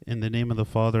In the name of the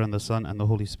Father, and the Son, and the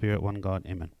Holy Spirit, one God.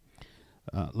 Amen.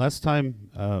 Last time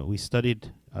we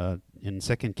studied in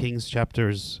 2 Kings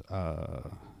chapters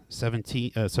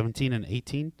 17 and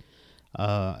 18,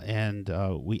 and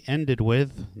we ended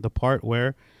with the part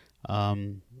where,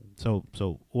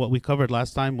 so what we covered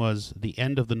last time was the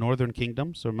end of the northern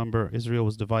kingdom. So remember, Israel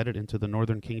was divided into the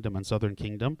northern kingdom and southern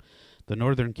kingdom. The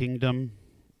northern kingdom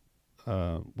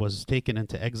was taken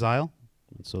into exile,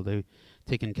 and so they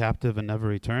taken captive and never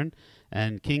returned.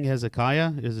 And King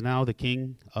Hezekiah is now the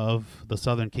king of the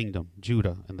southern kingdom,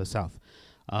 Judah in the south.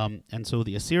 And so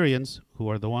the Assyrians, who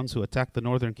are the ones who attacked the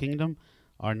northern kingdom,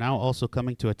 are now also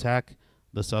coming to attack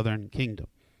the southern kingdom.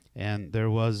 And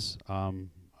there was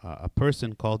a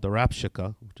person called the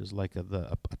Rapshakeh, which is like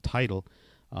a title.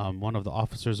 One of the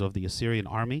officers of the Assyrian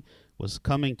army was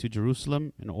coming to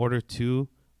Jerusalem in order to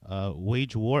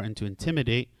wage war and to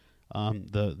intimidate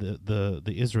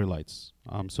the Israelites,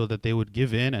 so that they would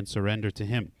give in and surrender to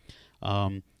him.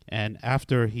 And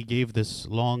after he gave this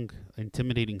long,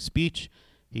 intimidating speech,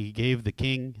 he gave the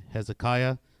king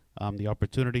Hezekiah the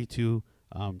opportunity to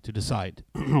decide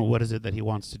what is it that he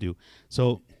wants to do.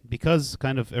 So, because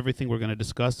kind of everything we're going to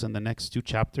discuss in the next two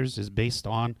chapters is based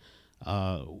on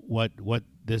what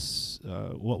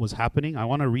was happening, I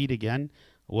want to read again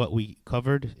what we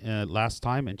covered last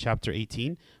time in chapter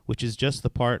 18, which is just the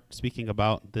part speaking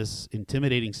about this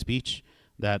intimidating speech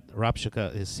that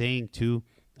Rapshakeh is saying to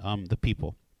the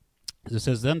people. It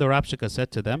says, "Then the Rapshakeh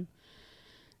said to them,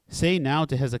 'Say now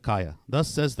to Hezekiah, thus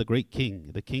says the great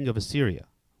king, the king of Assyria,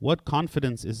 what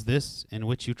confidence is this in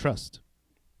which you trust?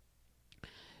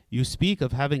 You speak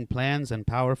of having plans and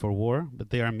power for war,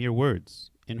 but they are mere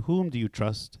words. In whom do you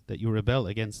trust that you rebel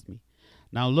against me?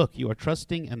 Now look, you are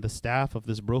trusting in the staff of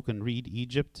this broken reed,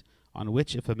 Egypt, on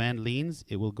which if a man leans,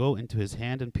 it will go into his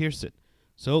hand and pierce it.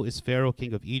 So is Pharaoh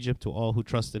king of Egypt to all who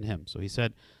trust in him.'" So he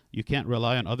said, you can't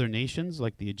rely on other nations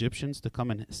like the Egyptians to come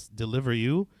and deliver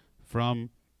you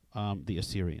from the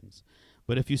Assyrians.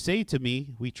 "But if you say to me,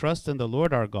 'We trust in the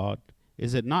Lord our God,'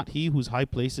 is it not he whose high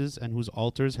places and whose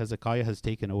altars Hezekiah has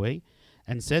taken away,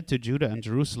 and said to Judah and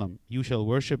Jerusalem, 'You shall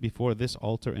worship before this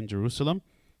altar in Jerusalem'?"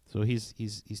 So he's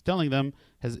telling them,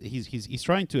 he's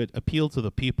trying to appeal to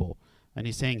the people. And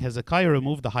he's saying Hezekiah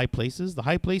removed the high places. The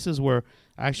high places were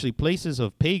actually places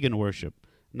of pagan worship,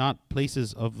 not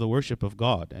places of the worship of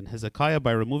God. And Hezekiah,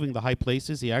 by removing the high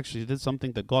places, he actually did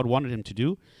something that God wanted him to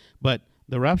do. But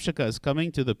the Rapshakeh is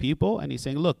coming to the people, and he's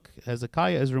saying, look,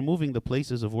 Hezekiah is removing the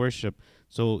places of worship,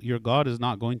 so your God is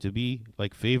not going to be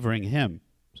like favoring him.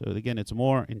 So again, it's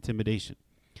more intimidation.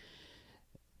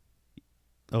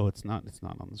 Oh, it's not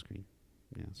on the screen.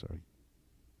 Yeah, sorry.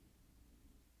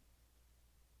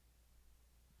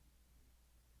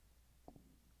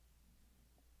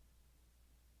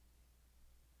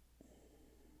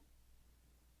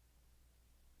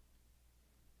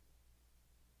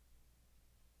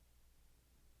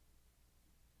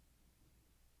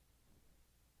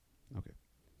 Okay.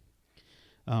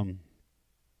 Where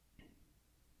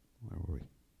were we?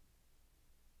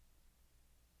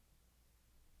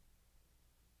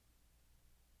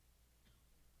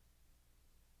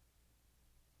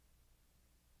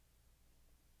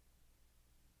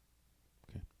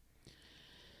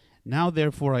 "Now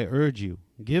therefore I urge you,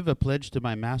 give a pledge to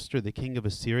my master the king of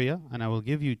Assyria, and I will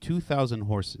give you 2,000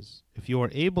 horses, if you are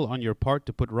able on your part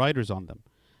to put riders on them.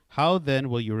 How then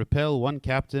will you repel one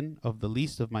captain of the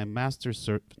least of my master's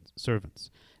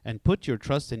servants, and put your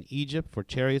trust in Egypt for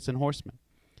chariots and horsemen?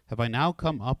 Have I now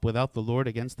come up without the Lord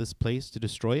against this place to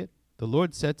destroy it? The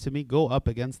Lord said to me, 'Go up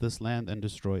against this land and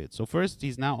destroy it.'" So first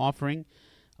he's now offering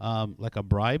like a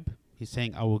bribe. He's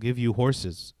saying, "I will give you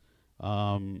horses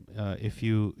if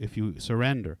you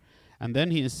surrender." And then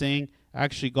he is saying,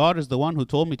 actually, God is the one who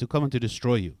told me to come and to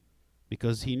destroy you,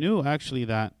 because he knew actually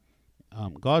that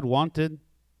God wanted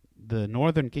the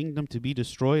northern kingdom to be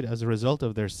destroyed as a result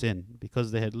of their sin,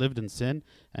 because they had lived in sin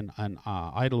and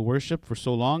idol worship for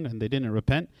so long, and they didn't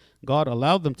repent. God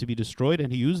allowed them to be destroyed,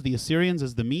 and he used the Assyrians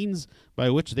as the means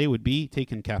by which they would be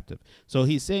taken captive. So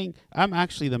he's saying, I'm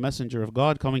actually the messenger of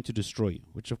God coming to destroy you,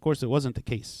 which of course it wasn't the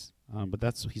case. But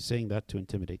he's saying that to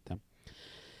intimidate them.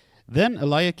 Then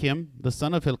Eliakim, the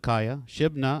son of Hilkiah,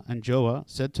 Shebna, and Joah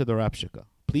said to the Rapshakeh,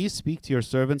 "Please speak to your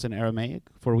servants in Aramaic,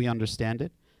 for we understand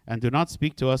it, and do not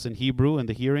speak to us in Hebrew in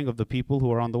the hearing of the people who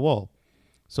are on the wall."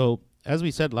 So, as we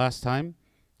said last time,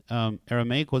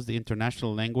 Aramaic was the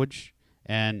international language,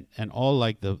 and all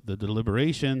like the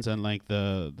deliberations and like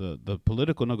the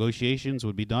political negotiations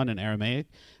would be done in Aramaic.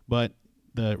 But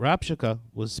the Rapshakeh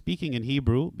was speaking in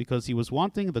Hebrew because he was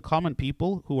wanting the common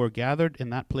people who were gathered in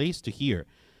that place to hear.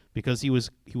 because he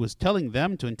was telling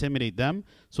them to intimidate them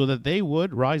so that they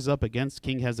would rise up against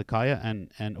King Hezekiah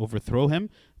and overthrow him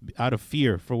out of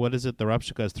fear for what is it the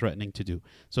Rabshakeh is threatening to do.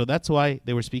 So that's why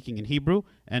they were speaking in Hebrew.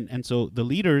 And so the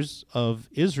leaders of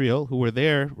Israel who were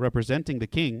there representing the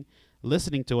king,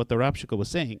 listening to what the Rabshakeh was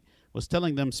saying, was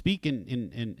telling them speak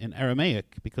in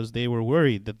Aramaic, because they were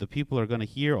worried that the people are going to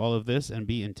hear all of this and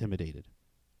be intimidated.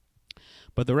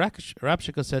 But the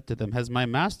Rabshakeh said to them, "Has my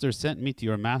master sent me to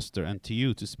your master and to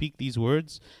you to speak these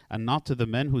words, and not to the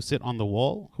men who sit on the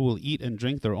wall, who will eat and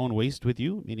drink their own waste with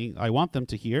you?" Meaning, I want them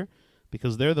to hear,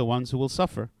 because they're the ones who will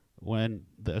suffer when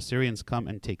the Assyrians come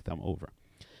and take them over.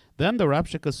 Then the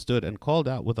Rabshakeh stood and called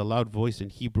out with a loud voice in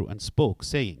Hebrew and spoke,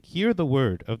 saying, "Hear the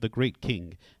word of the great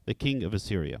king, the king of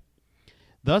Assyria.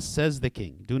 Thus says the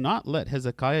king, do not let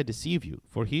Hezekiah deceive you,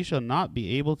 for he shall not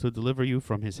be able to deliver you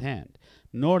from his hand.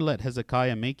 Nor let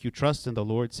Hezekiah make you trust in the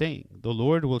Lord, saying, the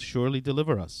Lord will surely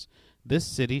deliver us. This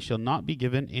city shall not be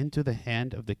given into the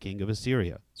hand of the king of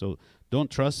Assyria." So don't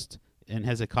trust in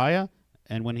Hezekiah,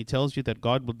 and when he tells you that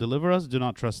God will deliver us, do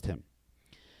not trust him.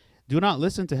 "Do not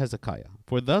listen to Hezekiah,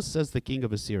 for thus says the king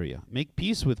of Assyria, make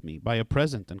peace with me by a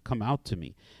present and come out to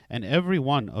me, and every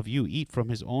one of you eat from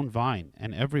his own vine,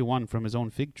 and every one from his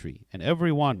own fig tree, and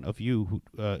every one of you who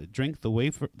drink the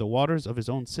waters of his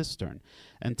own cistern,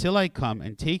 until I come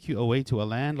and take you away to a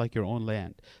land like your own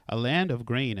land, a land of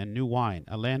grain and new wine,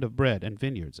 a land of bread and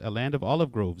vineyards, a land of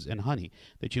olive groves and honey,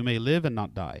 that you may live and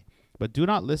not die. But do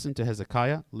not listen to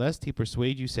Hezekiah, lest he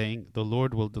persuade you, saying, the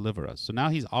Lord will deliver us." So now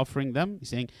he's offering them. He's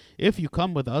saying, if you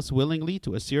come with us willingly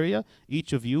to Assyria,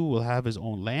 each of you will have his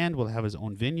own land, will have his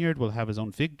own vineyard, will have his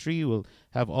own fig tree, will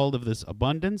have all of this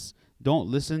abundance. Don't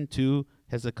listen to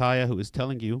Hezekiah, who is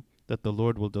telling you that the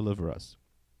Lord will deliver us.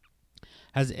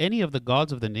 "Has any of the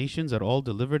gods of the nations at all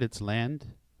delivered its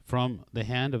land from the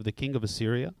hand of the king of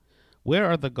Assyria? Where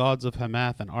are the gods of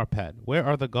Hamath and Arpad? Where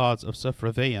are the gods of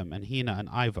Sepharvaim and Hena and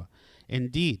Iva?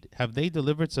 Indeed, have they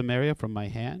delivered Samaria from my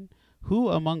hand? Who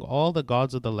among all the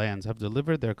gods of the lands have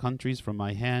delivered their countries from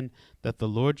my hand, that the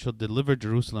Lord shall deliver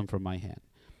Jerusalem from my hand?"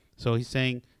 So he's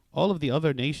saying, all of the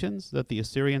other nations that the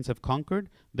Assyrians have conquered,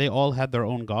 they all had their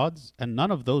own gods, and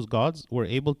none of those gods were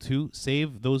able to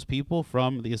save those people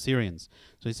from the Assyrians.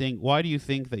 So he's saying, why do you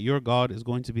think that your God is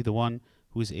going to be the one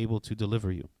who is able to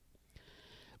deliver you?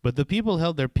 But the people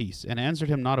held their peace, and answered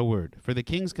him not a word, for the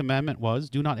king's commandment was,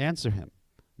 do not answer him.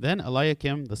 Then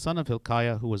Eliakim, the son of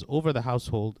Hilkiah, who was over the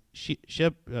household,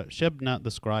 Shebna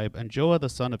the scribe, and Joah the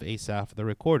son of Asaph, the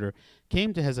recorder,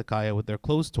 came to Hezekiah with their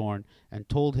clothes torn, and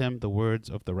told him the words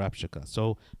of the Rabshakeh.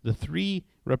 So the three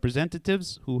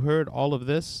representatives who heard all of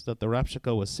this that the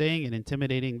Rabshakeh was saying and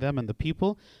intimidating them and the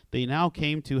people, they now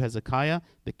came to Hezekiah,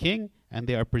 the king, and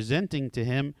they are presenting to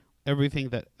him everything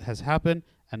that has happened.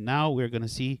 And now we're going to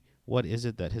see what is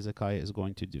it that Hezekiah is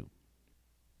going to do.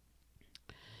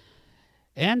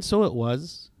 "And so it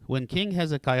was, when King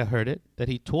Hezekiah heard it, that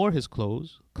he tore his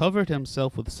clothes, covered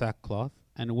himself with sackcloth,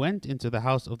 and went into the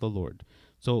house of the Lord."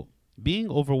 So being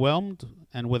overwhelmed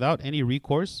and without any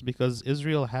recourse, because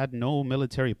Israel had no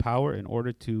military power in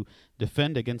order to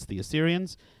defend against the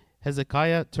Assyrians,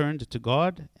 Hezekiah turned to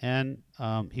God, and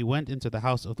he went into the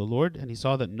house of the Lord, and he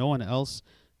saw that no one else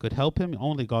could help him.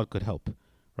 Only God could help.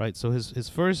 Right, so his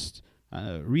first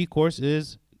recourse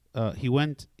is he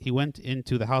went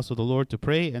into the house of the Lord to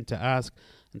pray and to ask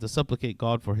and to supplicate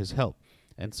God for his help.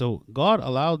 And so God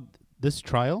allowed this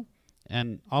trial,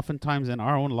 and oftentimes in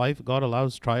our own life, God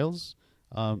allows trials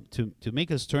to make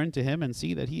us turn to him and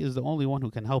see that he is the only one who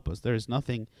can help us. There is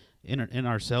nothing in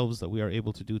ourselves that we are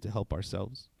able to do to help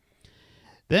ourselves.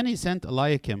 Then he sent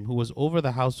Eliakim, who was over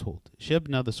the household,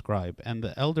 Shebna the scribe, and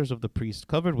the elders of the priest,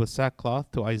 covered with sackcloth,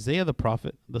 to Isaiah the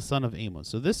prophet, the son of Amos.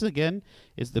 So this again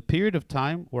is the period of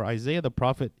time where Isaiah the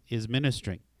prophet is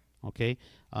ministering. Okay,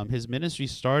 his ministry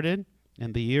started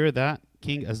in the year that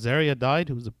King Azariah died,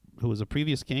 who was a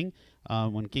previous king.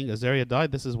 When King Azariah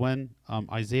died, this is when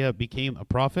Isaiah became a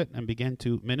prophet and began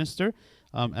to minister,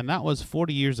 and that was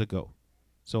 40 years ago.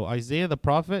 So Isaiah the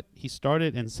prophet, he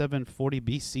started in 740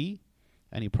 BC.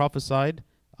 And he prophesied.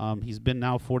 He's been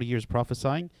now 40 years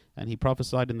prophesying, and he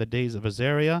prophesied in the days of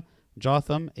Azariah,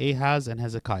 Jotham, Ahaz, and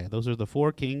Hezekiah. Those are the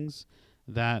four kings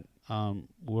that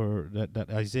that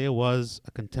Isaiah was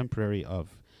a contemporary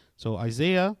of. So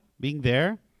Isaiah being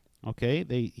there, okay,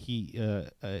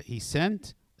 he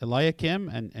sent Eliakim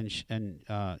and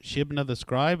Shebna the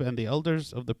scribe and the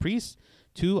elders of the priests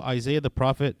to Isaiah the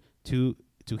prophet to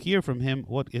hear from him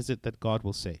what is it that God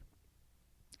will say.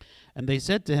 And they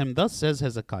said to him, thus says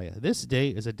Hezekiah, this day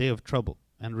is a day of trouble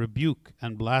and rebuke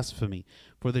and blasphemy,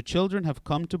 for the children have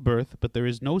come to birth, but there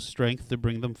is no strength to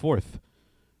bring them forth.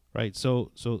 right?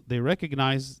 So they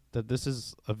recognize that this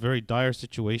is a very dire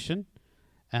situation,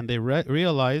 and they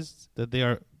realize that they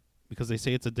are, because they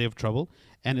say it's a day of trouble,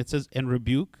 and it says and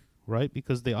rebuke, right?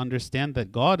 Because they understand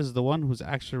that God is the one who's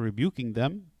actually rebuking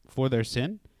them for their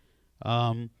sin,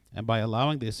 and by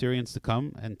allowing the Assyrians to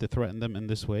come and to threaten them in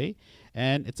this way.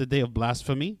 And it's a day of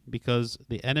blasphemy because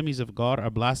the enemies of God are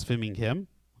blaspheming him,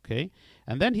 okay?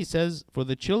 And then he says, for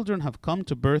the children have come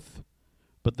to birth,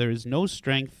 but there is no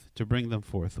strength to bring them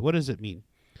forth. What does it mean?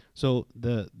 So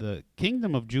the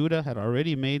kingdom of Judah had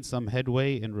already made some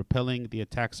headway in repelling the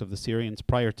attacks of the Syrians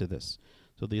prior to this.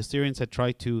 So the Assyrians had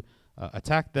tried to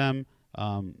attack them.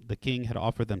 The king had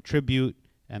offered them tribute,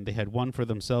 and they had won for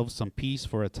themselves some peace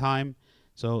for a time.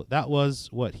 So that was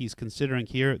what he's considering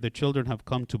here. The children have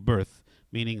come to birth,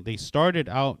 meaning they started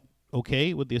out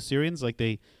okay with the Assyrians, like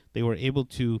they were able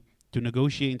to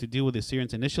negotiate and to deal with the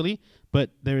Assyrians initially,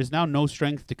 but there is now no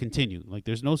strength to continue. Like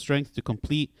there's no strength to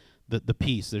complete the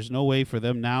peace. There's no way for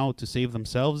them now to save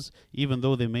themselves. Even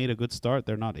though they made a good start,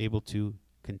 they're not able to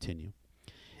continue.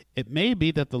 It may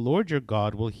be that the Lord your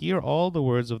God will hear all the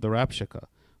words of the Rabshakeh,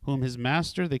 whom his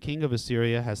master the king of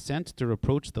Assyria has sent to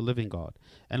reproach the living God,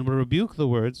 and will rebuke the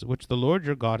words which the Lord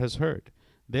your God has heard.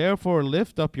 Therefore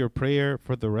lift up your prayer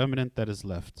for the remnant that is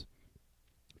left.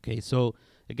 Okay, so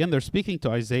again, they're speaking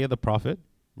to Isaiah the prophet,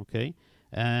 okay,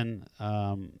 and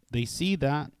they see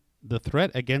that the threat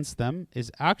against them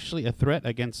is actually a threat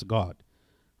against God,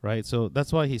 right? So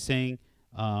that's why he's saying,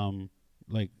 has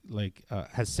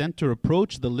sent to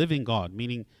reproach the living God,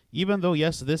 meaning even though,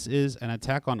 yes, this is an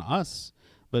attack on us,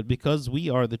 but because we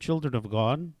are the children of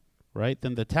God, right,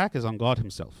 then the attack is on God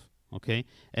himself, okay?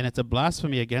 And it's a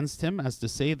blasphemy against him as to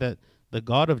say that the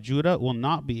God of Judah will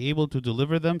not be able to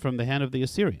deliver them from the hand of the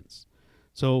Assyrians.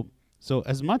 So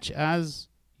as much as,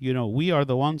 we are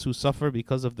the ones who suffer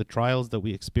because of the trials that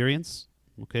we experience,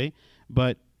 okay,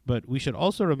 but we should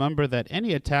also remember that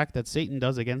any attack that Satan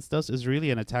does against us is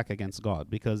really an attack against God,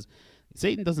 because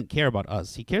Satan doesn't care about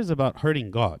us. He cares about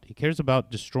hurting God. He cares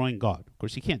about destroying God. Of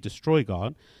course, he can't destroy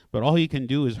God, but all he can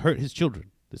do is hurt his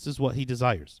children. This is what he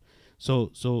desires.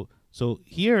 So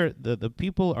here the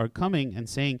people are coming and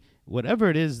saying, whatever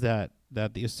it is that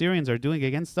the Assyrians are doing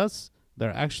against us,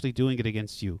 they're actually doing it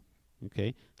against you.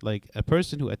 Okay? Like a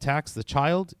person who attacks the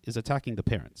child is attacking the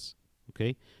parents.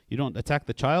 Okay? You don't attack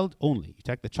the child only. You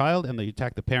attack the child and then you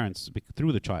attack the parents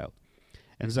through the child.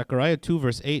 In Zechariah 2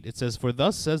 verse 8, it says, for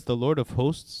thus says the Lord of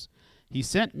hosts, he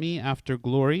sent me after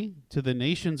glory to the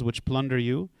nations which plunder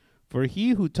you, for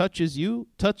he who touches you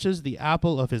touches the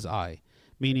apple of his eye.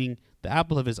 Meaning the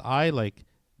apple of his eye, like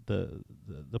the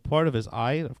part of his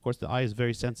eye, of course the eye is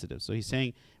very sensitive. So he's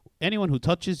saying, anyone who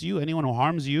touches you, anyone who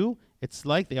harms you, it's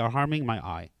like they are harming my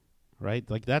eye, right?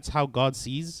 Like that's how God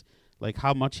sees, like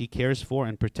how much he cares for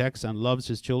and protects and loves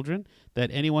his children, that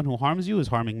anyone who harms you is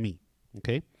harming me,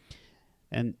 okay?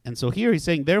 And so here he's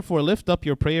saying, therefore lift up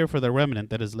your prayer for the remnant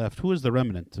that is left. Who is the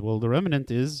remnant? Well, the remnant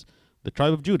is the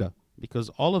tribe of Judah, because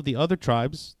all of the other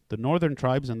tribes, the northern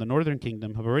tribes and the northern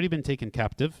kingdom, have already been taken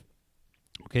captive,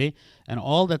 okay? And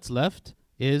all that's left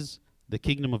is the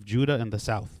kingdom of Judah and the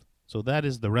south. So that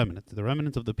is the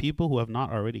remnant of the people who have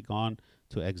not already gone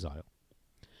to exile.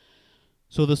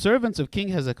 So the servants of King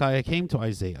Hezekiah came to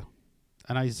Isaiah,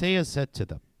 and Isaiah said to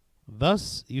them,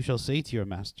 thus you shall say to your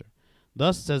master,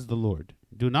 thus says the Lord,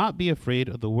 do not be afraid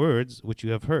of the words which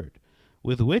you have heard,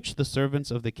 with which the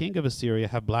servants of the king of Assyria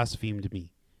have blasphemed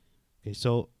me. Okay,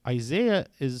 so Isaiah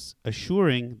is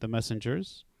assuring the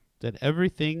messengers that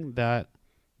everything that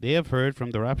they have heard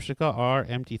from the Rabshakeh are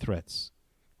empty threats,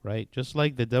 right? Just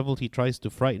like the devil, he tries to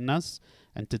frighten us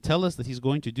and to tell us that he's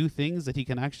going to do things that he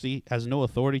can actually has no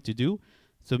authority to do,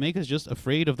 to make us just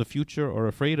afraid of the future or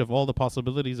afraid of all the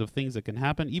possibilities of things that can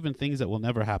happen, even things that will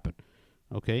never happen,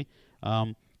 okay?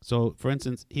 So, for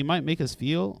instance, he might make us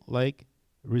feel like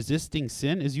resisting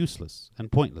sin is useless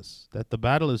and pointless, that the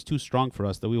battle is too strong for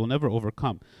us, that we will never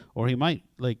overcome. Or he might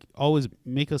like always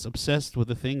make us obsessed with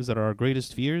the things that are our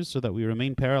greatest fears, so that we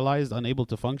remain paralyzed, unable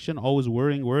to function, always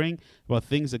worrying about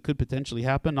things that could potentially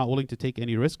happen, not willing to take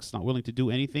any risks, not willing to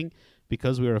do anything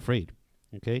because we are afraid.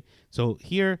 Okay? So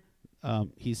here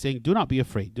he's saying, do not be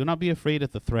afraid. Do not be afraid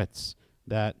of the threats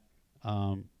that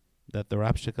the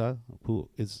Rabshakeh, who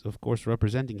is of course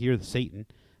representing here the Satan,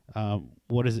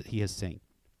 what is it he is saying?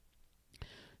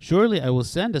 Surely I will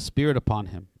send a spirit upon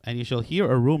him, and he shall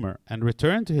hear a rumor, and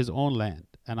return to his own land,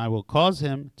 and I will cause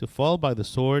him to fall by the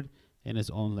sword in his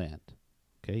own land.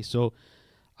 Okay, so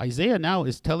Isaiah now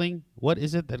is telling what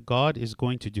is it that God is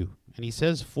going to do. And he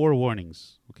says 4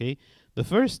 warnings. Okay, the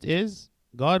first is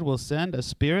God will send a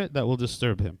spirit that will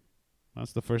disturb him.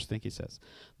 That's the first thing he says.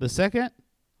 The second,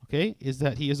 okay, is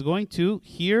that he is going to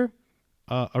hear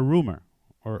a rumor,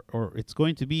 or it's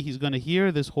going to be, he's going to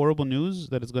hear this horrible news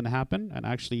that is going to happen, and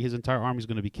actually his entire army is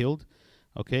going to be killed,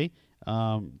 okay,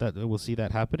 that we'll see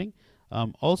that happening.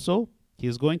 Also, he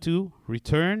is going to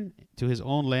return to his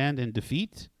own land in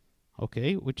defeat,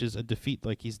 okay, which is a defeat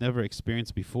like he's never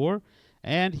experienced before,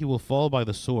 and he will fall by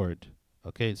the sword,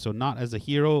 okay, so not as a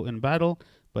hero in battle,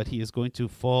 but he is going to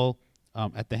fall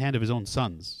at the hand of his own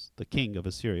sons, the king of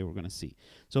Assyria, we're going to see.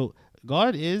 So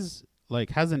God is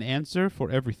has an answer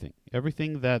for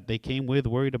everything that they came with,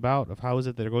 worried about, of how is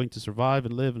it they're going to survive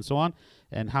and live and so on,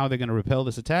 and how they're going to repel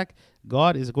this attack.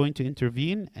 God is going to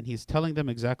intervene, and he's telling them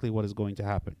exactly what is going to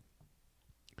happen.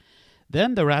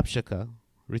 Then the Rabshakeh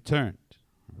returned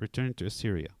to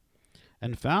Assyria,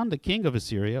 and found the king of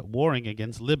Assyria warring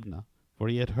against Libnah, for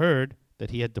he had heard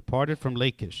that he had departed from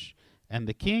Lachish. And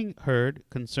the king heard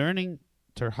concerning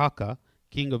Tirhakah,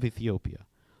 king of Ethiopia.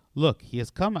 Look, he has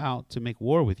come out to make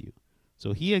war with you.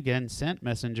 So he again sent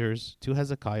messengers to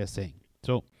Hezekiah, saying,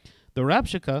 so the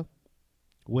Rabshakeh,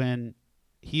 when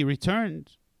he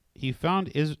returned, he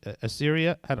found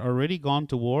Assyria had already gone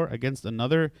to war against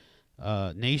another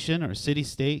nation or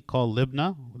city-state called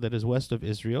Libnah, that is west of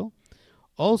Israel.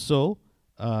 Also,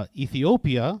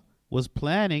 Ethiopia was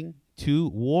planning to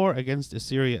war against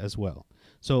Assyria as well.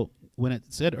 So when it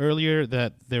said earlier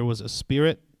that there was a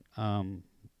spirit,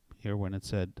 here when it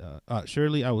said,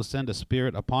 surely I will send a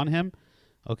spirit upon him,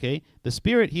 okay, the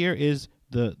spirit here is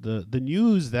the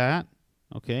news that,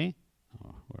 okay,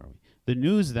 where are we? The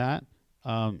news that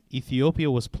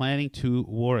Ethiopia was planning to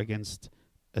war against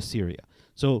Assyria.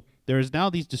 So there is now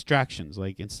these distractions,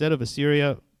 like instead of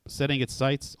Assyria setting its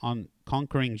sights on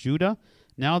conquering Judah,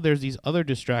 now there's these other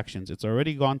distractions. It's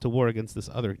already gone to war against this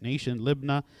other nation,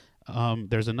 Libnah.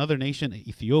 There's another nation,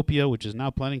 Ethiopia, which is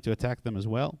now planning to attack them as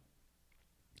well.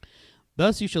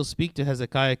 Thus you shall speak to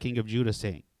Hezekiah, king of Judah,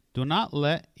 saying, do not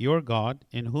let your God,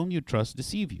 in whom you trust,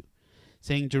 deceive you,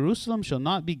 saying, Jerusalem shall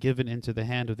not be given into the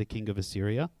hand of the king of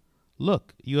Assyria.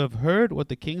 Look, you have heard what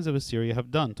the kings of Assyria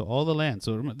have done to all the land.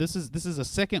 So this is a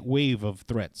second wave of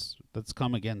threats that's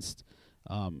come against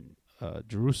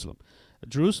Jerusalem.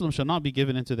 Jerusalem shall not be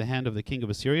given into the hand of the king of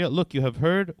Assyria. Look, you have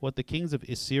heard what the kings of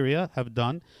Assyria have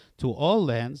done to all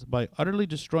lands by utterly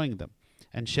destroying them.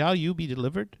 And shall you be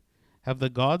delivered? Have the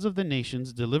gods of the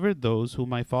nations delivered those whom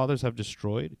my fathers have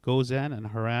destroyed, Gozan and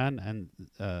Haran and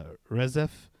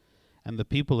Rezeph, and the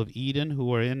people of Eden who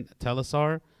were in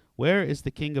Telassar? Where is the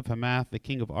king of Hamath, the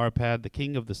king of Arpad, the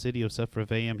king of the city of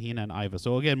Sepharvaim, Hena, and Iva?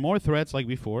 So again, more threats like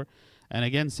before, and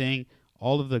again saying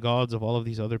all of the gods of all of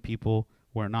these other people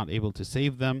were not able to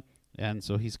save them, and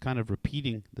so he's kind of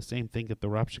repeating the same thing that the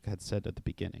Rabshakeh had said at the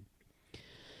beginning.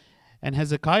 And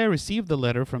Hezekiah received the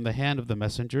letter from the hand of the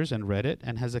messengers and read it,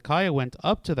 and Hezekiah went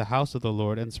up to the house of the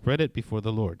Lord and spread it before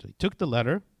the Lord. So he took the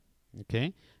letter,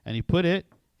 okay, and he put it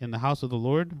in the house of the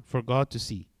Lord for God to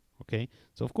see. Okay,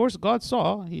 so of course God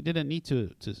saw. He didn't need to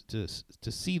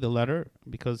see the letter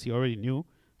because he already knew.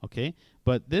 Okay,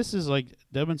 but this is like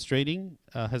demonstrating,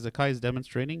 Hezekiah is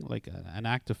demonstrating like an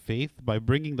act of faith by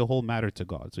bringing the whole matter to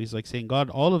God. So he's like saying, God,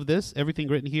 all of this, everything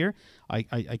written here, I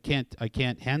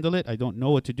can't handle it. I don't know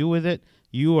what to do with it.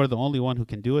 You are the only one who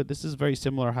can do it. This is very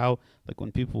similar how like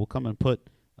when people will come and put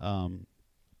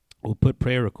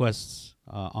prayer requests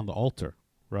on the altar,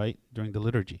 right, during the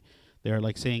liturgy. They're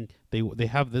like saying they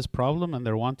have this problem and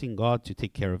they're wanting God to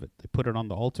take care of it. They put it on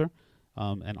the altar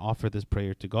and offer this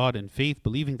prayer to God in faith,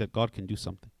 believing that God can do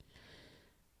something.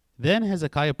 Then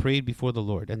Hezekiah prayed before the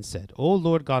Lord and said, O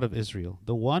Lord God of Israel,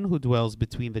 the one who dwells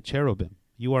between the cherubim,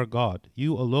 you are God,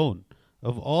 you alone.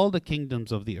 Of all the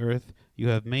kingdoms of the earth, you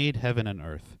have made heaven and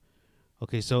earth.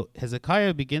 Okay, so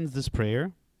Hezekiah begins this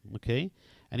prayer, okay,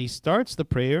 and he starts the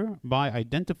prayer by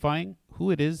identifying who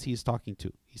it is he's talking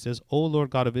to. He says, O Lord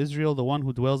God of Israel, the one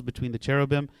who dwells between the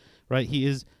cherubim, right? He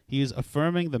is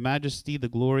affirming the majesty, the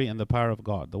glory, and the power of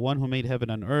God, the one who made heaven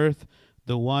and earth,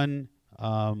 the one,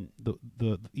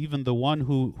 even the one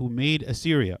who made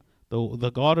Assyria,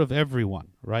 the God of everyone,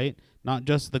 right? Not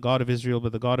just the God of Israel,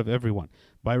 but the God of everyone.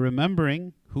 By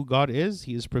remembering who God is,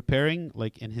 he is preparing,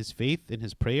 like in his faith, in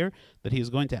his prayer, that he is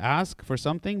going to ask for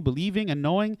something, believing and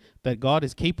knowing that God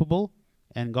is capable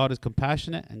and God is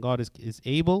compassionate and God is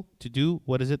able to do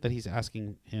what is it that he's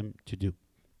asking him to do.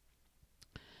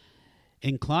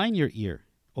 Incline your ear,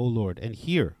 O Lord, and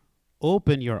hear.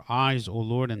 Open your eyes, O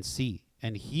Lord, and see,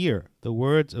 and hear the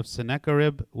words of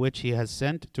Sennacherib, which he has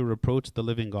sent to reproach the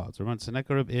living gods. Remember,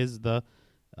 Sennacherib is the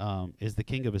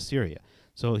king of Assyria.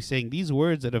 So he's saying these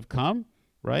words that have come,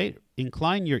 right?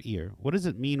 Incline your ear. What does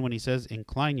it mean when he says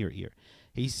incline your ear?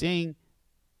 He's saying,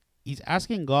 he's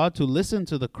asking God to listen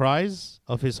to the cries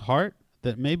of his heart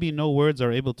that maybe no words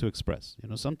are able to express.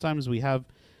 Sometimes we have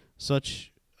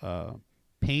such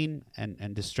pain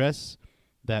and distress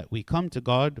that we come to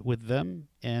God with them,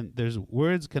 and there's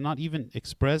words cannot even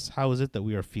express how is it that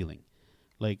we are feeling.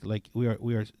 Like we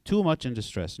are too much in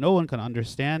distress. No one can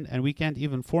understand, and we can't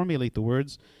even formulate the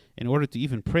words in order to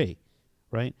even pray,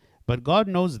 right? But God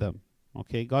knows them.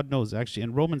 Okay, God knows. Actually,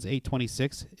 in Romans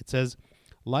 8:26, it says,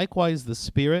 "Likewise, the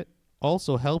Spirit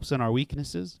also helps in our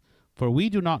weaknesses, for we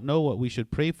do not know what we should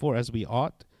pray for as we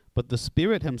ought, but the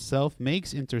Spirit Himself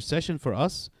makes intercession for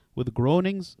us with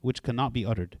groanings which cannot be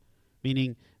uttered."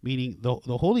 Meaning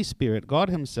the Holy Spirit, God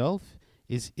Himself,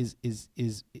 is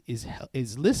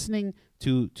listening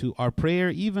to our prayer,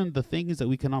 even the things that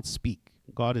we cannot speak.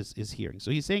 God is hearing.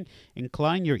 So He's saying,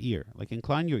 incline your ear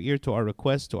to our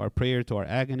request, to our prayer, to our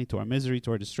agony, to our misery,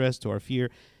 to our distress, to our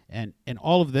fear, and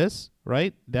all of this,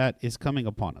 right, that is coming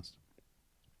upon us.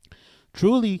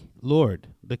 "Truly, Lord,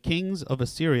 the kings of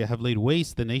Assyria have laid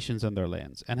waste the nations and their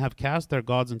lands, and have cast their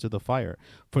gods into the fire.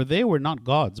 For they were not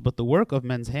gods, but the work of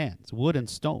men's hands, wood and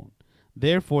stone.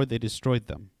 Therefore they destroyed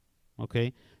them."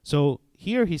 Okay, so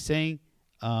here he's saying,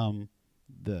 the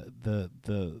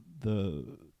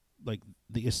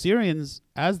Assyrians,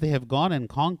 as they have gone and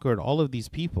conquered all of these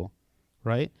people,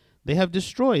 right? They have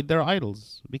destroyed their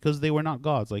idols because they were not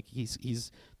gods. Like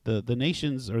the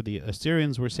nations, or the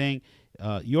Assyrians, were saying,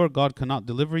 your God cannot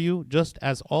deliver you, just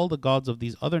as all the gods of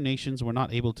these other nations were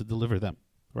not able to deliver them,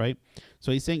 right?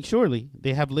 So he's saying, surely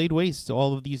they have laid waste to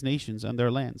all of these nations and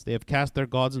their lands. They have cast their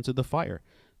gods into the fire.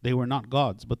 They were not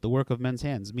gods, but the work of men's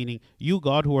hands. Meaning, you,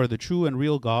 God, who are the true and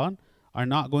real God, are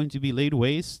not going to be laid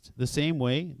waste the same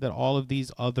way that all of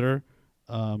these other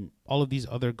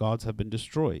gods have been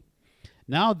destroyed.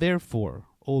 "Now, therefore,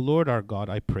 O Lord our God,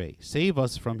 I pray, save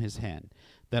us from his hand,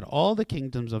 that all the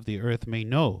kingdoms of the earth may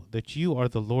know that you are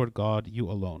the Lord God, you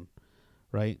alone."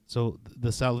 Right? So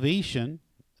the salvation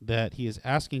that he is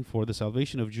asking for, the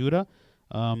salvation of Judah,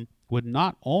 would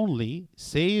not only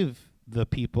save the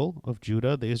people of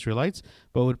Judah, the Israelites,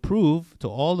 but would prove to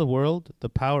all the world the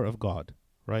power of God,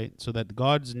 right? So that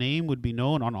God's name would be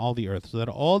known on all the earth, so that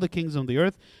all the kings of the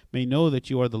earth may know that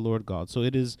you are the Lord God. So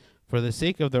it is for the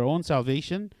sake of their own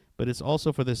salvation, but it's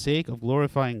also for the sake of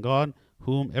glorifying God,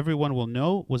 whom everyone will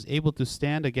know was able to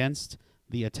stand against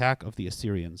the attack of the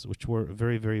Assyrians, which were a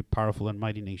very, very powerful and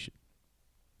mighty nation.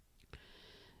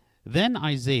 Then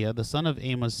Isaiah the son of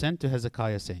Amos sent to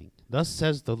Hezekiah, saying, "Thus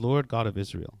says the Lord God of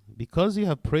Israel, because you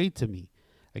have prayed to me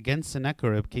against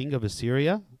Sennacherib king of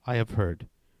Assyria, I have heard."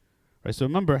 Right. So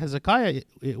remember, Hezekiah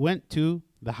went to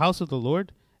the house of the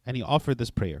Lord and he offered this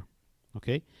prayer.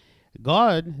 Okay,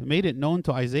 God made it known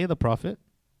to Isaiah the prophet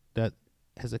that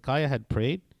Hezekiah had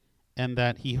prayed, and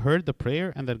that he heard the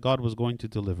prayer, and that God was going to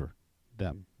deliver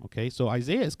them. Okay, so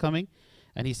Isaiah is coming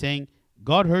and he's saying,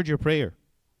 God heard your prayer.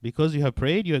 Because you have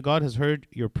prayed, God has heard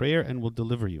your prayer and will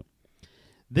deliver you.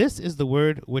 This is the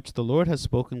word which the Lord has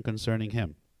spoken concerning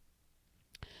him.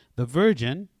 The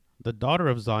virgin, the daughter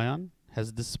of Zion,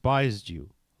 has despised you,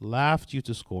 laughed you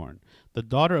to scorn. The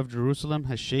daughter of Jerusalem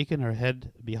has shaken her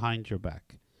head behind your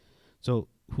back. So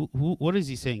what is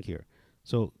he saying here?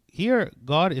 So here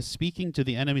God is speaking to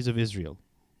the enemies of Israel.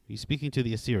 He's speaking to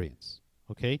the Assyrians.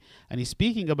 Okay? And he's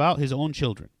speaking about his own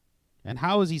children. And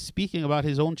how is he speaking about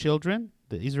his own children,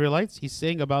 the Israelites? He's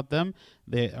saying about them,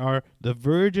 they are the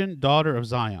virgin daughter of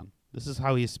Zion. This is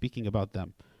how he is speaking about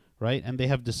them, right? And they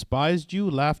have despised you,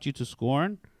 laughed you to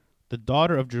scorn, the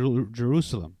daughter of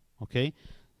Jerusalem, okay?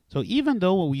 So even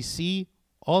though what we see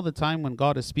all the time when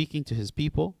God is speaking to his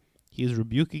people, he is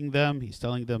rebuking them, he's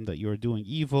telling them that you are doing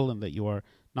evil and that you are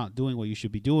not doing what you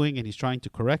should be doing, and he's trying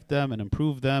to correct them and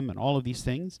improve them and all of these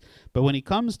things. But when he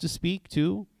comes to speak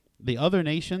to the other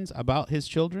nations about his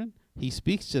children, he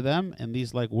speaks to them in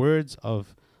these like words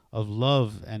of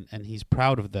love, and he's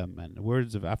proud of them, and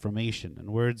words of affirmation and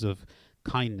words of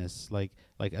kindness, like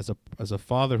as a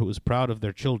father who is proud of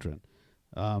their children.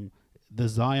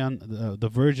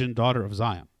 The virgin daughter of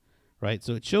Zion, right?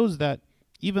 So it shows that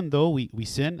even though we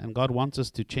sin and God wants us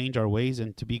to change our ways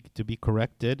and to be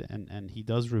corrected, and he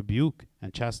does rebuke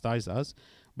and chastise us,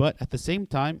 but at the same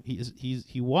time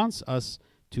he wants us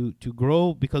to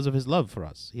grow because of his love for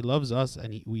us. He loves us,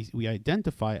 and we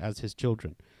identify as his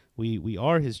children. We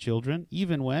are his children,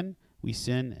 even when we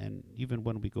sin and even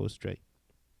when we go astray.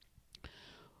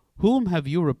 Whom have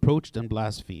you reproached and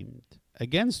blasphemed?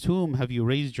 Against whom have you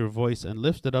raised your voice and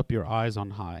lifted up your eyes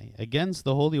on high? Against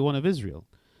the Holy One of Israel.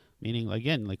 Meaning,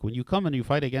 again, like when you come and you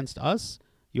fight against us,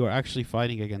 you are actually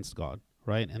fighting against God,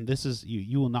 right? And this is,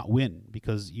 you will not win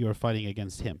because you are fighting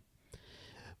against him.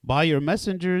 By your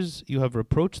messengers you have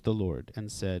reproached the Lord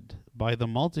and said, by the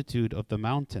multitude of the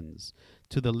mountains,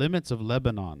 to the limits of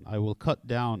Lebanon. I will cut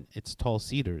down its tall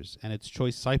cedars and its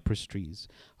choice cypress trees.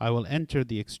 I will enter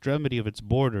the extremity of its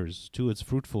borders to its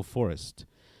fruitful forest.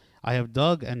 I have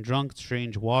dug and drunk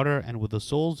strange water, and with the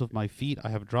soles of my feet I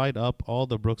have dried up all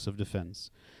the brooks of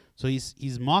defense. So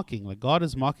he's mocking, like God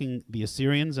is mocking the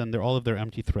Assyrians and all of their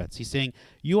empty threats. He's saying,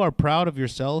 you are proud of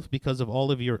yourself because of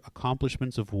all of your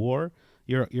accomplishments of war,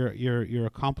 your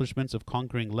accomplishments of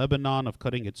conquering Lebanon, of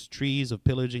cutting its trees, of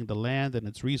pillaging the land and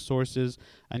its resources,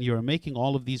 and you are making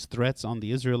all of these threats on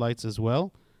the Israelites as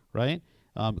well, right?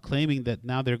 Claiming that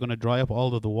now they're going to dry up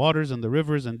all of the waters and the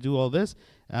rivers and do all this,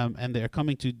 and they're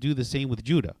coming to do the same with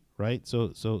Judah, right? So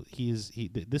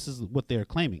this is what they're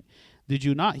claiming. Did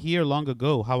you not hear long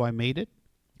ago how I made it?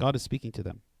 God is speaking to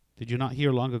them. Did you not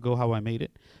hear long ago how I made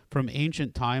it? From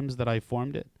ancient times that I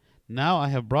formed it? Now I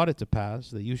have brought it to pass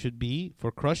that you should be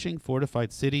for crushing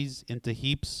fortified cities into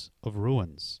heaps of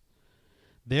ruins.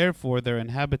 Therefore their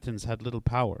inhabitants had little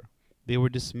power. They were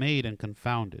dismayed and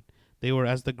confounded. They were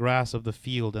as the grass of the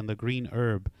field and the green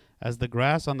herb, as the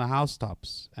grass on the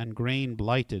housetops, and grain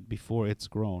blighted before it's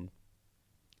grown.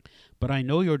 But I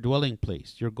know your dwelling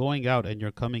place, your going out and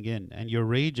your coming in, and your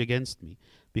rage against me.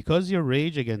 Because your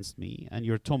rage against me and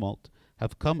your tumult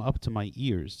have come up to my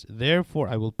ears, therefore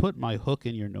I will put my hook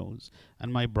in your nose,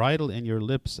 and my bridle in your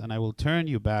lips, and I will turn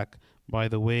you back by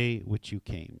the way which you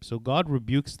came. So God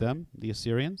rebukes them, the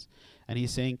Assyrians, and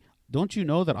he's saying, don't you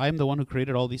know that I am the one who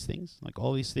created all these things? Like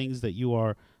all these things that you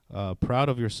are proud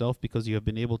of yourself because you have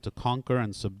been able to conquer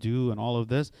and subdue and all of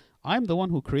this. I'm the one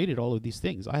who created all of these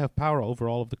things. I have power over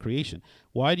all of the creation.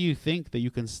 Why do you think that you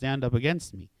can stand up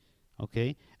against me?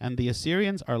 Okay? And the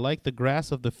Assyrians are like the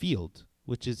grass of the field,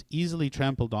 which is easily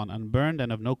trampled on and burned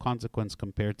and of no consequence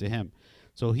compared to him.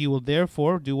 So he will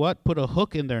therefore do what? Put a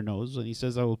hook in their nose. And he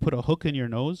says, I will put a hook in your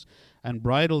nose and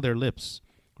bridle their lips.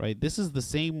 Right? This is the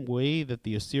same way that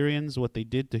the Assyrians, what they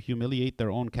did to humiliate their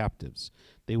own captives.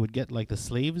 They would get like the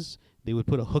slaves, they would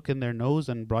put a hook in their nose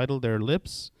and bridle their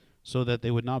lips so that they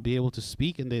would not be able to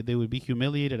speak, and they would be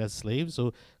humiliated as slaves.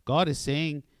 So God is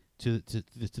saying to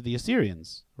the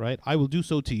Assyrians, right, I will do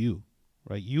so to you.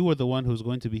 Right? You are the one who's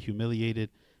going to be humiliated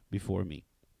before me.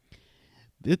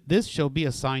 This shall be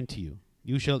a sign to you.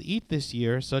 You shall eat this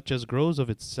year such as grows of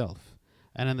itself,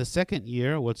 and in the second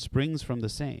year what springs from the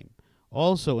same.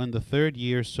 Also in the third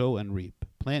year sow and reap,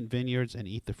 plant vineyards and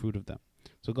eat the fruit of them.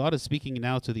 So God is speaking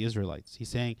now to the Israelites. He's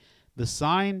saying, the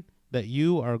sign that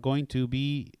you are going to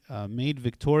be made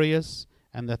victorious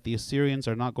and that the Assyrians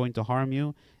are not going to harm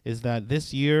you is that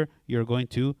this year you're going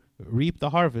to reap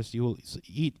the harvest. You will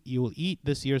eat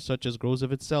this year such as grows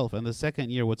of itself, and the second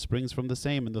year what springs from the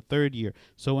same, and the third year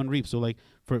sow and reap. So like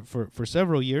for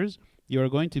several years, you are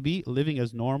going to be living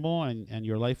as normal, and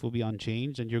your life will be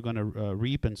unchanged, and you're going to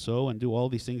reap and sow and do all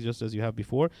these things just as you have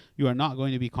before. You are not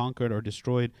going to be conquered or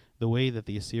destroyed the way that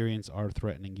the Assyrians are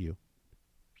threatening you.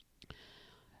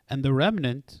 And the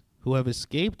remnant who have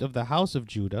escaped of the house of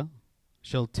Judah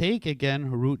shall take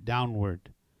again root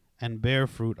downward and bear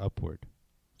fruit upward.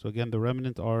 So again, the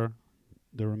remnant are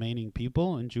the remaining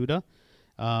people in Judah,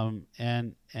 and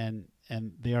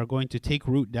they are going to take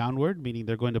root downward, meaning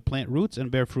they're going to plant roots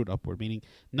and bear fruit upward, meaning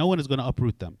no one is going to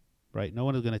uproot them, right? No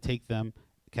one is going to take them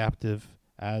captive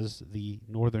as the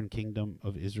northern kingdom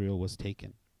of Israel was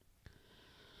taken.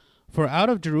 For out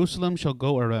of Jerusalem shall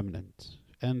go a remnant,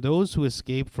 and those who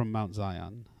escape from Mount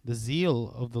Zion. The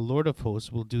zeal of the Lord of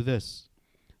hosts will do this.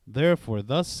 Therefore,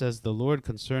 thus says the Lord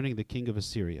concerning the king of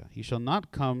Assyria, he shall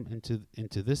not come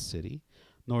into this city,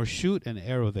 nor shoot an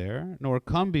arrow there, nor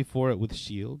come before it with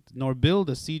shield, nor build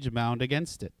a siege mound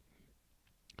against it.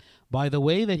 By the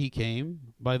way that he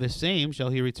came, by the same shall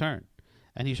he return,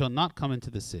 and he shall not come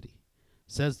into the city,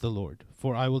 says the Lord.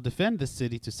 For I will defend this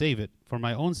city to save it, for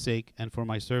my own sake and for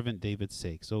my servant David's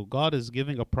sake. So God is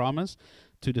giving a promise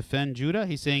to defend Judah.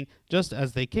 He's saying, just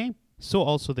as they came, so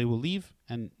also they will leave,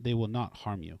 and they will not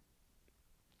harm you.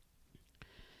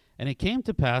 And it came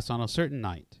to pass on a certain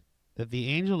night that the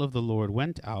angel of the Lord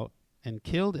went out and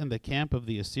killed in the camp of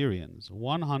the Assyrians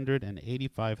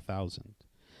 185,000.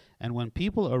 And when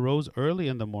people arose early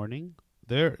in the morning,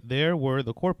 there were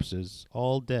the corpses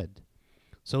all dead.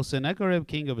 So Sennacherib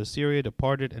king of Assyria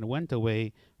departed and went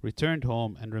away, returned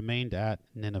home, and remained at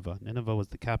Nineveh. Nineveh was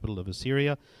the capital of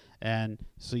Assyria. And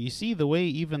so you see the way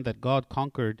even that God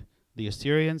conquered the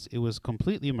Assyrians, it was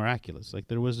completely miraculous. Like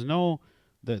there was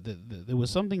there was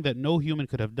something that no human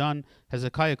could have done.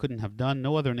 Hezekiah couldn't have done.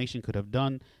 No other nation could have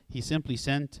done. He simply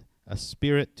sent a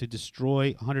spirit to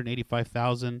destroy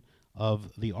 185,000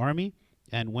 of the army.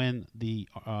 And when the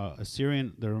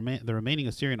remaining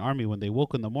Assyrian army, when they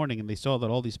woke in the morning and they saw that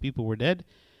all these people were dead,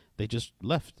 they just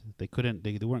left. They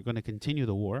weren't going to continue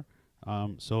the war.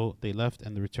 So they left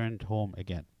and they returned home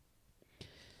again.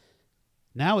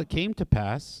 Now it came to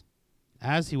pass,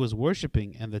 as he was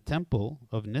worshipping in the temple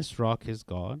of Nisroch his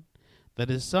god, that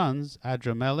his sons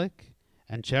Adramelech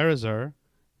and Cherazar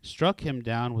struck him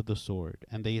down with the sword,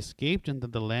 and they escaped into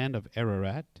the land of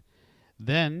Ararat.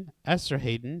 Then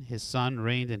Esarhaddon his son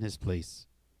reigned in his place.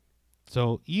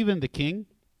 So even the king,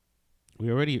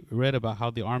 we already read about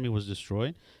how the army was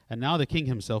destroyed, and now the king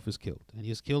himself is killed, and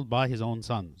he is killed by his own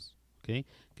sons. Okay,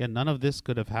 again, none of this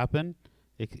could have happened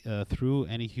through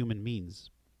any human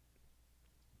means.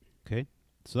 Okay,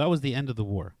 so that was the end of the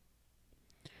war,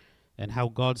 and how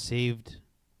God saved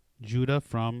Judah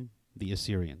from the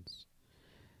Assyrians.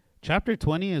 Chapter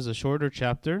 20 is a shorter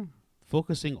chapter,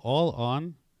 focusing all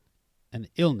on an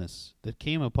illness that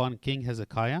came upon King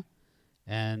Hezekiah,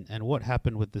 and what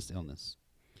happened with this illness.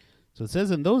 So it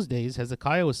says, in those days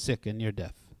Hezekiah was sick and near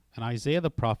death, and Isaiah the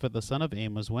prophet, the son of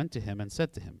Amos, went to him and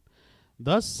said to him,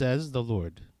 Thus says the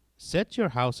Lord, set your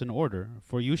house in order,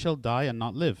 for you shall die and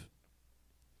not live.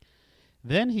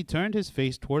 Then he turned his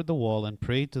face toward the wall and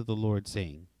prayed to the Lord,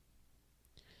 saying,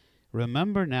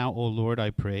 Remember now, O Lord, I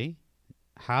pray,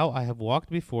 how I have walked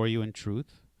before you in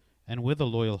truth and with a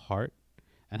loyal heart,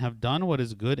 and have done what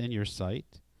is good in your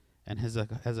sight. And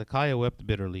Hezekiah wept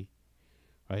bitterly.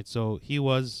 Right, so he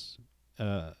was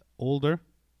older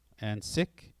and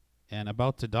sick and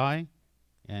about to die,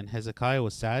 and Hezekiah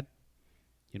was sad.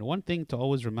 You know, one thing to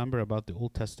always remember about the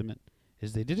Old Testament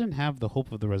is they didn't have the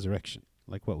hope of the resurrection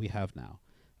like what we have now.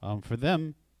 For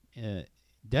them,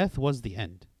 death was the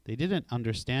end. They didn't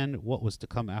understand what was to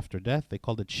come after death. They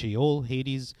called it Sheol,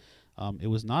 Hades. It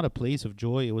was not a place of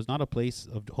joy. It was not a place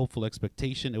of hopeful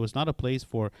expectation. It was not a place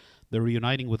for the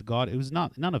reuniting with God. It was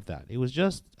none of that. It was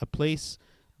just a place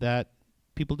that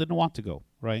people didn't want to go,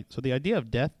 right? So the idea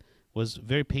of death was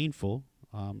very painful.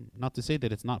 Not to say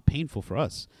that it's not painful for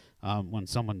us when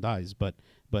someone dies, but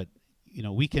you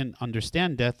know, we can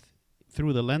understand death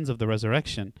through the lens of the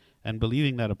resurrection and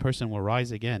believing that a person will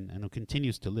rise again and who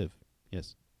continues to live.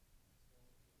 Yes.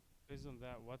 Based on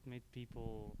that, what made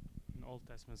people in Old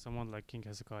Testament, someone like King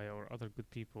Hezekiah or other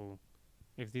good people,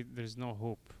 if there's no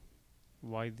hope,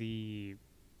 why they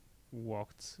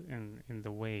walked in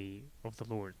the way of the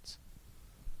Lord?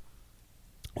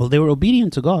 Well, they were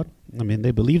obedient to God. I mean,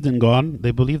 they believed in God.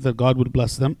 They believed that God would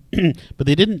bless them, but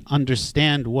they didn't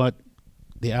understand what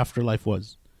the afterlife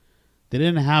was. They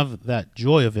didn't have that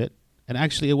joy of it, and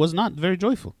actually it was not very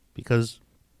joyful because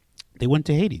they went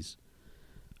to Hades,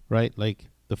 right? Like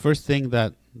the first thing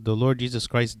that the Lord Jesus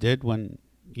Christ did when,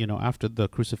 you know, after the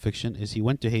crucifixion is he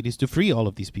went to Hades to free all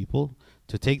of these people,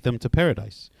 to take them to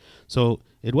paradise. So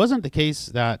it wasn't the case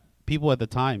that people at the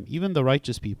time, even the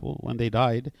righteous people, when they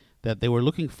died, that they were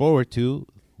looking forward to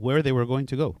where they were going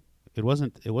to go. It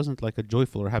wasn't like a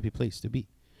joyful or happy place to be.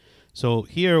 So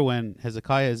here when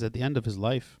Hezekiah is at the end of his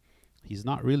life, he's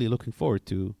not really looking forward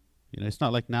to, you know, it's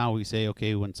not like now we say,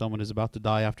 okay, when someone is about to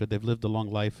die after they've lived a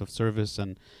long life of service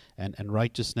and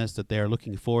righteousness, that they are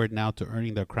looking forward now to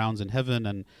earning their crowns in heaven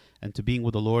and to being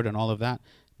with the Lord and all of that.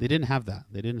 They didn't have that.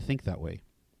 They didn't think that way.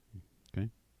 Okay.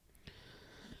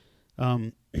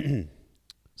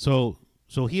 So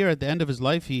here at the end of his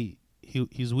life,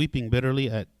 he's weeping bitterly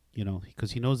at, you know,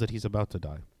 because he knows that he's about to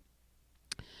die.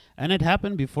 And it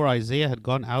happened before Isaiah had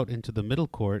gone out into the middle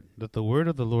court that the word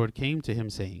of the Lord came to him,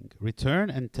 saying, Return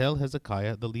and tell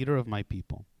Hezekiah, the leader of my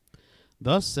people.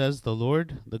 Thus says the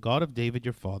Lord, the God of David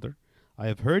your father, I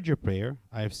have heard your prayer,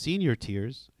 I have seen your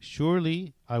tears,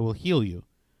 surely I will heal you.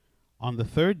 On the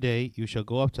third day you shall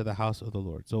go up to the house of the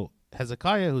Lord. So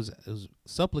Hezekiah, who's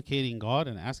supplicating God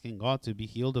and asking God to be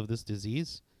healed of this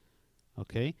disease,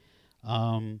 okay,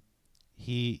 God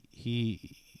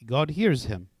hears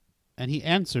him. And he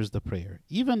answers the prayer,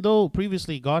 even though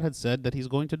previously God had said that he's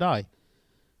going to die.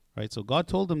 Right? So God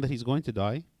told him that he's going to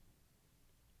die.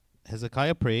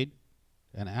 Hezekiah prayed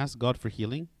and asked God for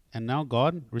healing, and now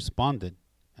God responded,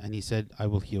 and he said, I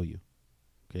will heal you.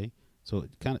 Okay? So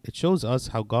it shows us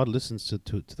how God listens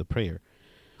to the prayer.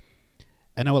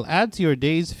 And I will add to your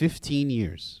days 15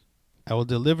 years. I will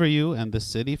deliver you and this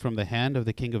city from the hand of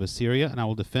the king of Assyria, and I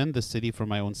will defend the city for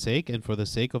my own sake and for the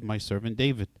sake of my servant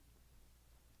David.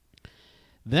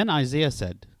 Then Isaiah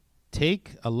said,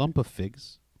 Take a lump of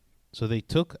figs. So they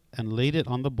took and laid it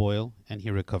on the boil, and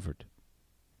he recovered.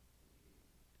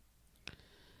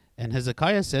 And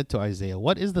Hezekiah said to Isaiah,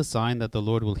 What is the sign that the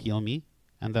Lord will heal me,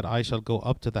 and that I shall go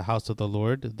up to the house of the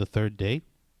Lord the third day?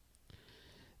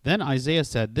 Then Isaiah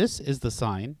said, This is the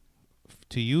sign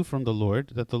to you from the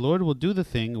Lord, that the Lord will do the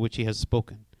thing which he has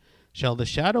spoken. Shall the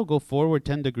shadow go forward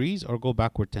 10 degrees or go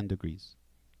backward 10 degrees?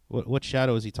 What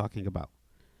shadow is he talking about?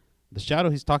 The shadow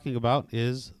he's talking about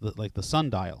is like the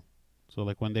sundial. So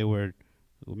like when they were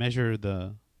measure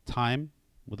the time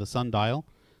with a sundial.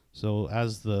 So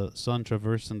as the sun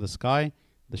traversed in the sky,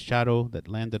 the shadow that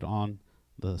landed on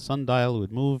the sundial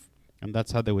would move, and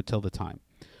that's how they would tell the time.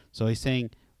 So he's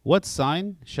saying, what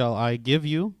sign shall I give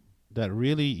you that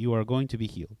really you are going to be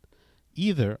healed?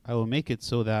 Either I will make it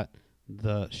so that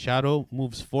the shadow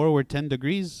moves forward 10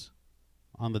 degrees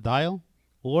on the dial,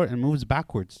 or it moves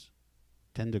backwards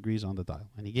 10 degrees on the dial.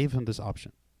 And he gave him this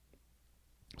option.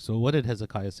 So what did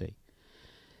Hezekiah say?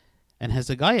 And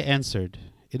Hezekiah answered,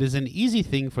 it is an easy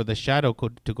thing for the shadow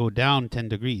to go down 10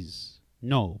 degrees.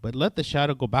 No, but let the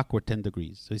shadow go backward 10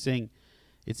 degrees. So he's saying,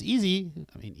 it's easy.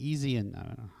 I mean, easy, and I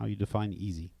don't know how you define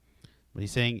easy. But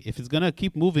he's saying, if it's going to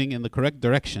keep moving in the correct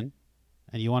direction,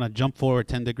 and you want to jump forward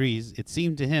 10 degrees, it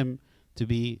seemed to him to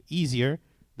be easier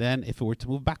than if it were to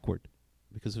move backward.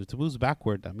 Because if it moves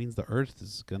backward, that means the earth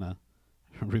is going to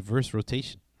reverse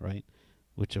rotation, right?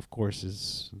 Which, of course,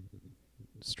 is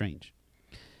strange.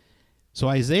 So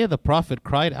Isaiah the prophet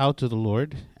cried out to the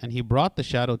Lord, and he brought the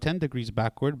shadow 10 degrees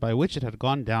backward, by which it had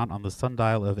gone down on the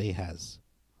sundial of Ahaz.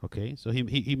 Okay, so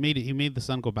he made the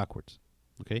sun go backwards.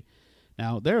 Okay,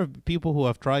 now there are people who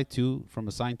have tried to, from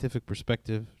a scientific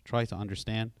perspective, try to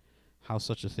understand how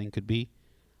such a thing could be.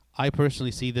 I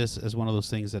personally see this as one of those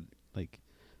things that, like,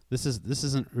 this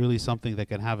isn't really something that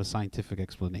can have a scientific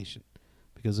explanation.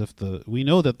 Because we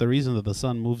know that the reason that the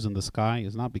sun moves in the sky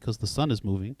is not because the sun is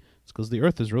moving, it's because the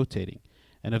earth is rotating.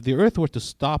 And if the earth were to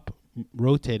stop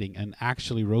rotating and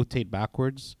actually rotate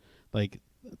backwards, like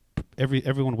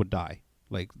everyone would die.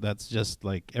 Like that's just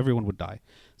like everyone would die.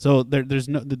 So there's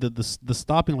no the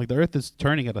stopping, like the earth is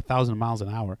turning at 1,000 miles an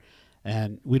hour,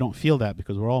 and we don't feel that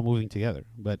because we're all moving together.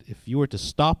 But if you were to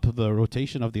stop the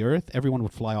rotation of the earth, everyone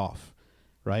would fly off,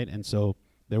 right? And so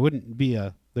there wouldn't be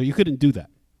you couldn't do that.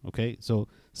 Okay, so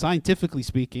scientifically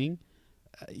speaking,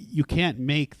 you can't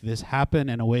make this happen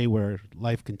in a way where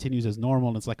life continues as normal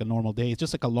and it's like a normal day. It's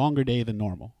just like a longer day than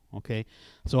normal. Okay,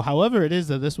 so however it is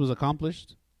that this was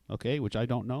accomplished, okay, which I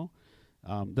don't know,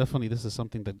 definitely this is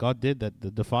something that God did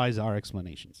that defies our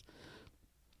explanations.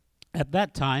 At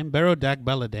that time,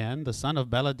 Berodach-Baladan, the son of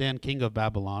Baladan, king of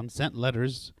Babylon, sent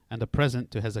letters and a present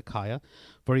to Hezekiah,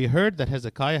 for he heard that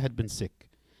Hezekiah had been sick.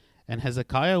 And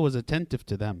Hezekiah was attentive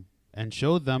to them, and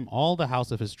showed them all the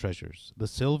house of his treasures, the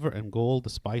silver and gold, the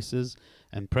spices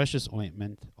and precious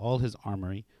ointment, all his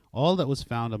armory, all that was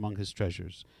found among his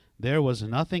treasures. There was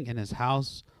nothing in his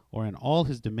house or in all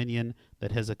his dominion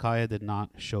that Hezekiah did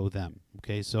not show them.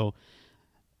 Okay, so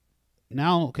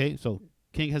now, so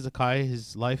King Hezekiah,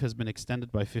 his life has been extended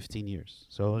by 15 years.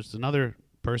 So it's another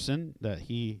person that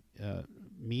he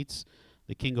meets,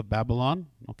 the king of Babylon,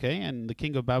 okay, and the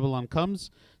king of Babylon comes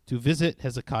to visit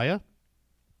Hezekiah.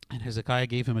 And Hezekiah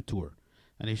gave him a tour,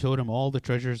 and he showed him all the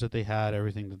treasures that they had,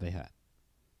 everything that they had.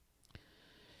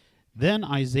 Then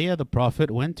Isaiah the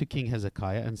prophet went to King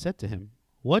Hezekiah and said to him,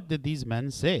 what did these men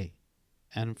say?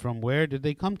 And from where did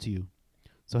they come to you?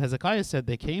 So Hezekiah said,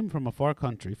 they came from a far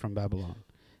country, from Babylon.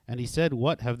 And he said,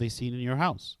 what have they seen in your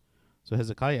house? So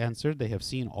Hezekiah answered, they have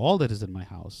seen all that is in my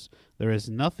house. There is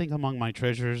nothing among my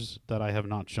treasures that I have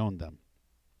not shown them.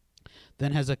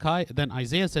 Then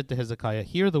Isaiah said to Hezekiah,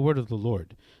 hear the word of the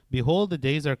Lord. Behold, the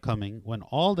days are coming when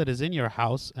all that is in your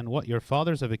house and what your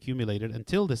fathers have accumulated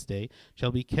until this day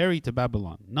shall be carried to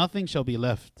Babylon. Nothing shall be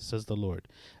left, says the Lord.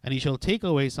 And he shall take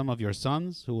away some of your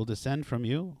sons who will descend from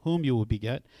you, whom you will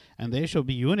beget, and they shall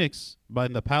be eunuchs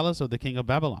in the palace of the king of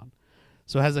Babylon.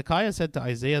 So Hezekiah said to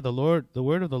Isaiah, the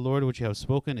word of the Lord which you have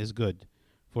spoken is good.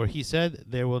 For he said,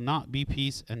 there will not be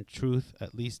peace and truth,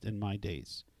 at least in my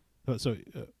days.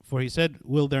 For he said,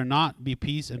 will there not be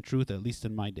peace and truth, at least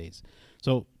in my days?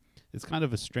 So it's kind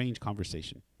of a strange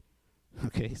conversation.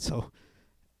 Okay, so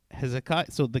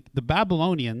Hezekiah, so the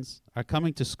Babylonians are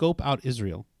coming to scope out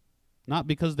Israel, not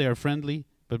because they are friendly,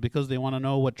 but because they want to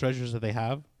know what treasures that they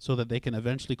have so that they can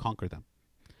eventually conquer them.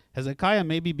 Hezekiah,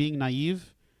 maybe being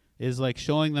naive, is like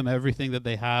showing them everything that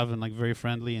they have and like very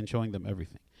friendly and showing them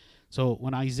everything. So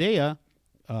when Isaiah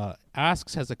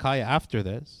asks Hezekiah after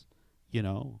this,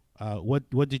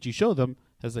 what did you show them?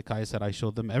 Hezekiah said, I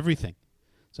showed them everything.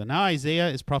 So now Isaiah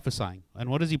is prophesying. And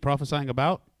what is he prophesying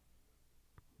about?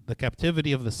 The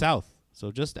captivity of the south.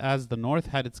 So just as the north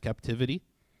had its captivity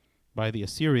by the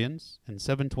Assyrians in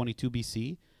 722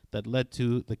 BC, that led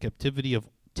to the captivity of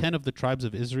 10 of the tribes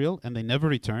of Israel, and they never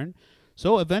returned.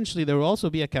 So eventually there will also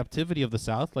be a captivity of the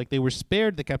south. Like they were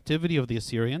spared the captivity of the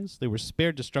Assyrians. They were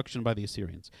spared destruction by the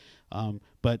Assyrians.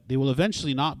 But they will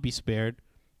eventually not be spared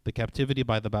the captivity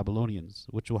by the Babylonians,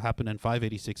 which will happen in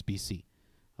 586 BC.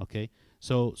 Okay,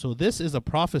 so this is a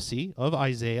prophecy of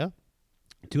Isaiah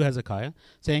to Hezekiah,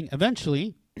 saying,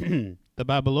 eventually, the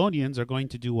Babylonians are going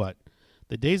to do what?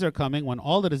 The days are coming when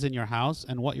all that is in your house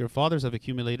and what your fathers have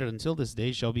accumulated until this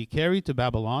day shall be carried to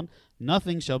Babylon.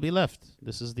 Nothing shall be left.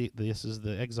 This is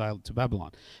the exile to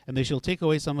Babylon. And they shall take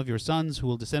away some of your sons who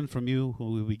will descend from you,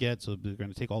 who we get. So they're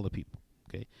going to take all the people.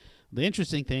 Okay. The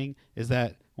interesting thing is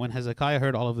that when Hezekiah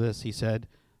heard all of this, he said,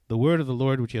 the word of the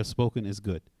Lord which you have spoken is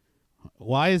good.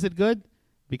 Why is it good?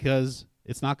 Because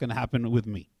it's not going to happen with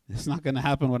me. It's not going to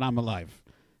happen when I'm alive.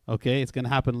 Okay, it's going to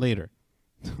happen later.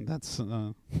 That's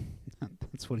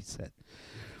what he said.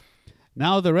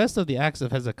 Now the rest of the acts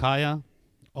of Hezekiah,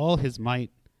 all his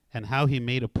might, and how he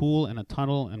made a pool and a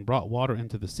tunnel and brought water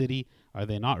into the city, are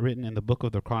they not written in the book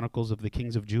of the Chronicles of the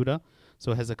kings of Judah?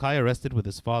 So Hezekiah rested with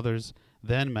his fathers.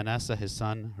 Then Manasseh his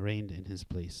son reigned in his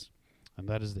place. And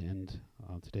that is the end.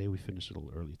 Today we finished a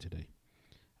little early today.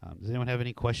 Does anyone have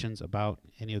any questions about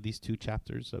any of these two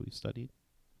chapters that we've studied?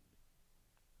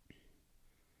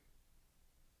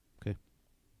 Okay,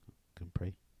 can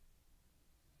pray.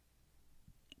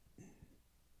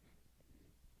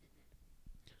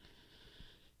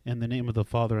 In the name of the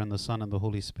Father, and the Son, and the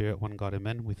Holy Spirit, one God,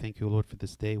 amen. We thank you, Lord, for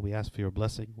this day. We ask for your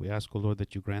blessing. We ask, O Lord,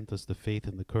 that you grant us the faith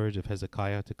and the courage of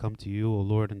Hezekiah to come to you, O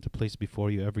Lord, and to place before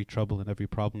you every trouble and every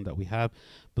problem that we have,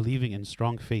 believing in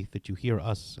strong faith that you hear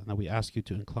us, and that we ask you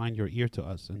to incline your ear to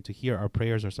us and to hear our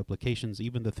prayers, our supplications,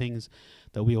 even the things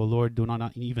that we, O Lord, do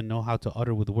not even know how to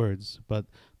utter with words, but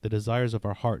the desires of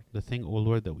our heart, the thing, O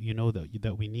Lord, that you know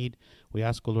that we need. We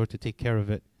ask, O Lord, to take care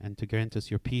of it and to grant us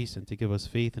your peace and to give us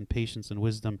faith and patience and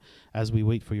wisdom as we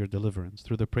wait for your deliverance.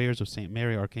 Through the prayers of St.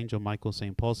 Mary, Archangel Michael,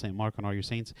 St. Paul, St. Mark, and all your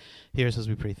saints, hear us as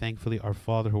we pray thankfully. Our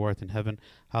Father who art in heaven,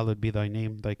 hallowed be thy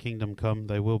name. Thy kingdom come,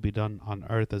 thy will be done on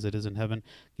earth as it is in heaven.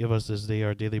 Give us this day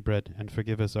our daily bread, and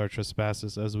forgive us our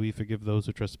trespasses as we forgive those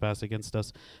who trespass against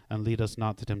us. And lead us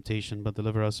not to temptation, but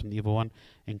deliver us from the evil one.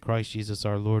 In Christ Jesus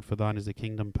our Lord, for thine is the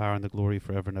kingdom, power, and the glory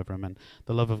forever and ever. Amen.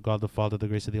 The love of God the Father, the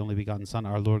grace of the only begotten Son,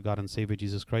 our Lord God and Savior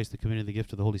Jesus Christ, the community, the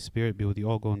gift of the Holy Spirit be with you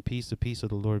all. Go in peace. The peace of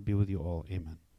the Lord be with you all. Amen.